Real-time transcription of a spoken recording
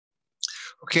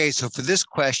Okay, so for this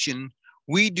question,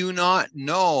 we do not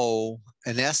know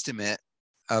an estimate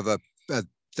of the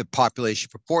population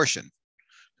proportion.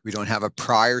 We don't have a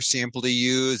prior sample to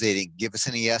use. They didn't give us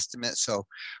any estimate. So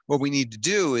what we need to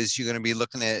do is you're going to be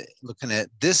looking at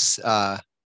this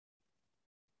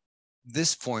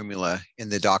this formula in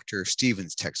the Dr.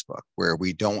 Stevens textbook, where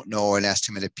we don't know an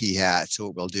estimate of p hat. So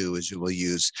what we'll do is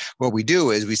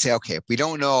we say, okay, if we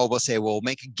don't know, we'll say, we'll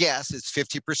make a guess. It's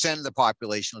 50% of the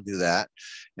population will do that.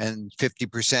 And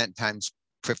 50% times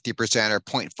 50% or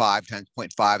 0.5 times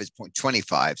 0.5 is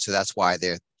 0.25. So that's why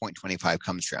their 0.25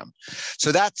 comes from.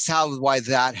 So that's why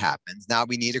that happens. Now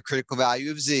we need a critical value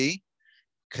of Z,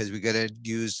 because we got to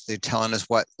use, they're telling us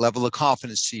what level of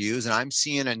confidence to use. And I'm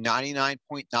seeing a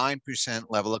 99.9%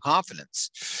 level of confidence.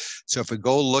 So if we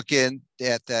go look at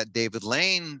that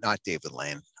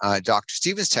Dr.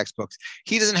 Stevens textbooks,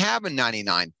 he doesn't have a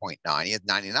 99.9. He has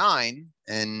 99,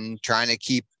 and trying to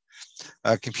keep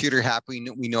a computer happy,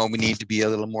 we know we need to be a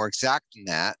little more exact than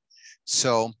that.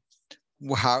 So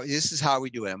this is how we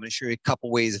do it. I'm going to show you a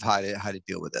couple ways of how to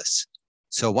deal with this.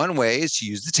 So one way is to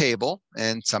use the table,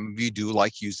 and some of you do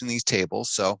like using these tables,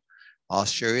 so I'll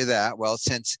show you that. Well,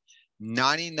 since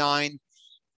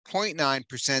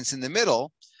 99.9% is in the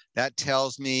middle, that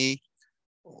tells me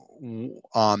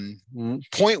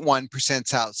 0.1%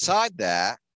 is outside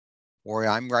that, or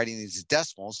I'm writing these as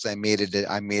decimals, so I made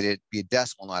it be a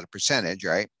decimal, not a percentage,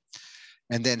 right?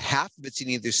 And then half of it's in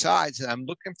either side, so I'm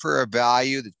looking for a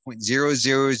value that's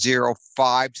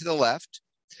 0.0005 to the left,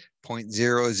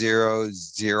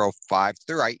 0.0005 to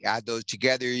the right. Add those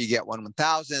together, you get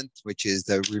 1/1000th, which is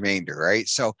the remainder, right?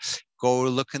 So go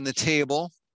look in the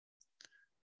table,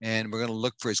 and we're going to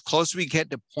look for as close as we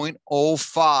get to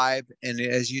 0.05. And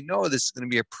as you know, this is going to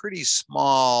be a pretty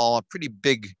small, a pretty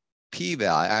big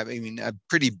p-value. I mean, a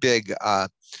pretty big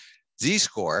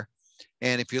z-score.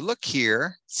 And if you look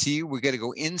here, see, we're going to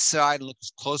go inside and look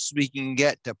as close as we can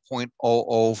get to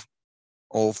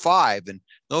 0.0005. And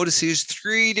notice there's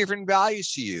 3 different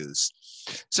values to use.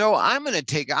 So I'm going to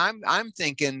take, I'm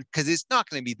thinking, because it's not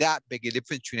going to be that big a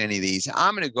difference between any of these,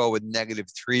 I'm going to go with negative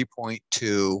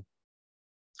 3.26,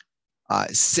 or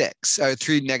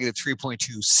negative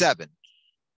 3.27.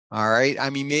 All right.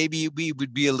 I mean, maybe we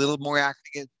would be a little more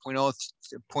accurate at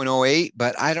 0.08,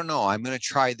 but I don't know. I'm going to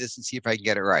try this and see if I can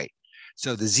get it right.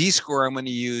 So the z-score I'm going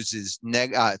to use is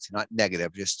it's not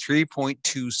negative, just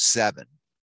 3.27.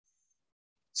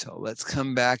 So let's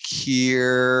come back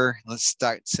here. Let's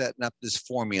start setting up this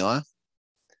formula.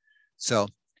 So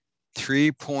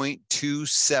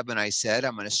 3.27, I said,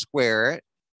 I'm going to square it.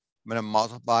 I'm going to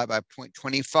multiply by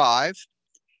 0.25.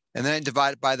 And then I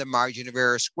divide it by the margin of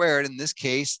error squared. In this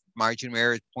case, margin of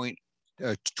error is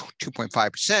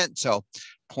 2.5%. So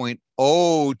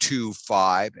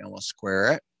 0.025, and we'll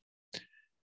square it.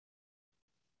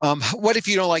 What if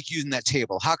you don't like using that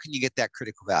table? How can you get that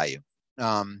critical value?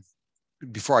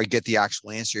 Before I get the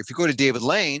actual answer, if you go to David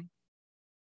Lane,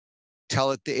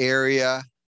 tell it the area.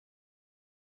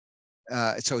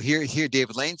 So here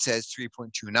David Lane says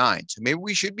 3.29. So maybe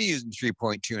we should be using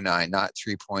 3.29, not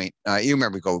 3. You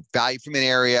remember, go value from an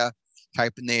area,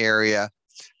 type in the area.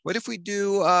 What if we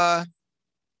do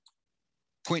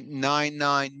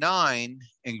 0.999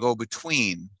 and go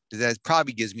between? That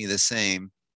probably gives me the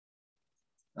same.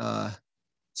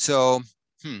 So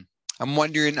I'm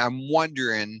wondering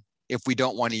if we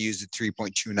don't want to use the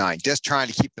 3.29, just trying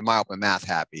to keep the myopia math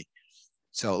happy.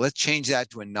 So let's change that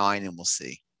to a 9 and we'll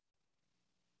see.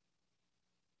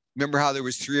 Remember how there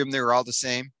was 3 of them, they were all the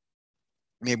same?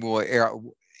 Maybe we'll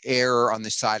err on the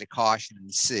side of caution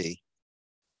and see.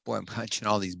 Boy, I'm punching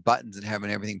all these buttons and having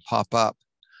everything pop up.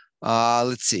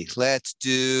 Let's see,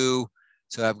 so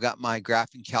I've got my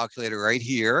graphing calculator right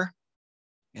here.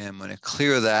 And I'm going to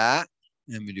clear that.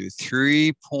 And I'm going to do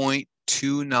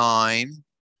 3.29.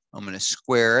 I'm going to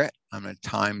square it. I'm going to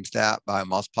times that by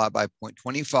multiply by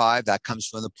 0.25. That comes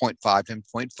from the 0.5 times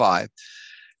 0.5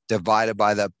 divided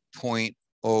by the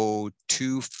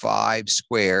 0.025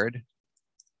 squared.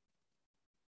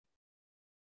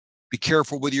 Be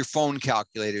careful with your phone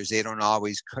calculators. They don't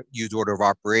always use order of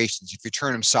operations. If you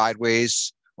turn them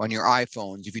sideways on your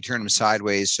iPhones, if you turn them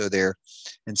sideways so they're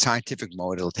in scientific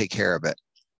mode, it'll take care of it.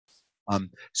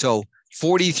 So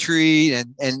 43,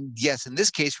 and yes, in this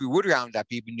case, we would round up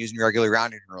even using regular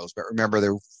rounding rules. But remember,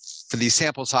 for these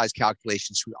sample size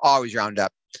calculations, we always round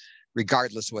up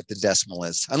regardless of what the decimal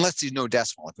is, unless there's no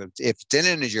decimal. If it's an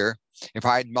integer, if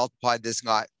I had multiplied this and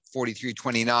got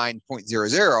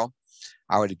 4329.00,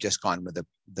 I would have just gone with the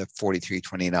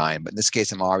 4329. But in this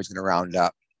case, I'm always going to round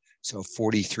up. So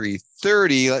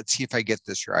 4330, let's see if I get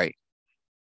this right.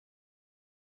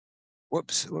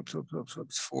 whoops,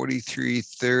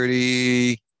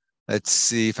 4330. Let's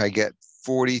see if I get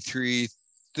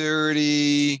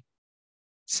 4330.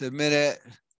 Submit it.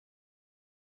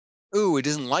 Ooh, it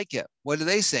doesn't like it. What are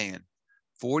they saying?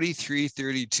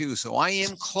 4332. So I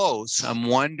am close. I'm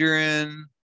wondering.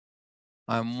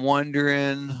 I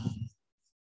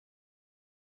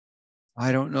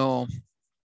don't know.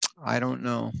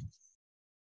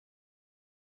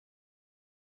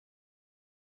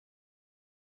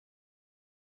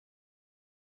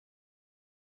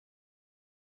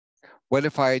 What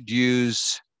if I had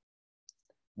used,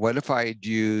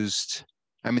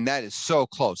 I mean, that is so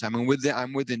close. I mean,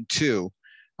 I'm within 2.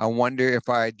 I wonder if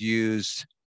I'd used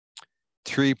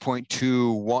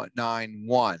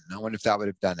 3.291. I wonder if that would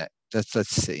have done it. Let's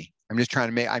see. I'm just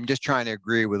trying to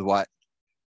agree with what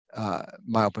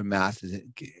my open math is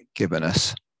giving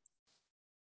us.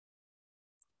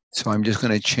 So I'm just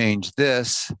going to change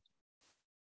this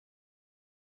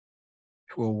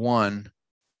to a 1.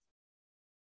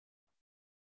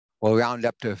 We'll round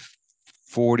up to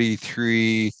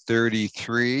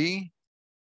 4333.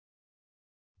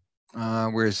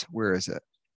 Where is it?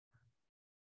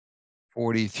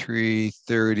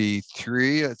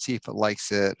 4333. Let's see if it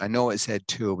likes it. I know it said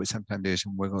 2, but sometimes there's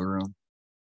some wiggle room.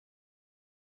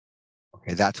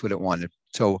 Okay, that's what it wanted.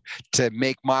 So to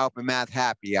make my open math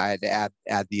happy, I had to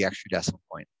add the extra decimal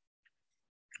point.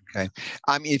 Okay.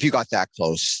 I mean, if you got that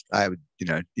close, I would,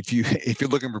 if you're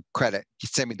looking for credit,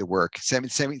 send me the work. Send me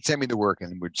the work,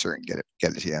 and we'd certainly get it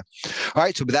to you. All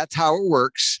right. So, but that's how it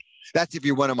works. That's if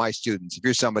you're one of my students. If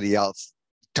you're somebody else,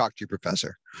 talk to your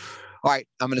professor. All right.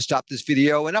 I'm going to stop this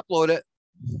video and upload it.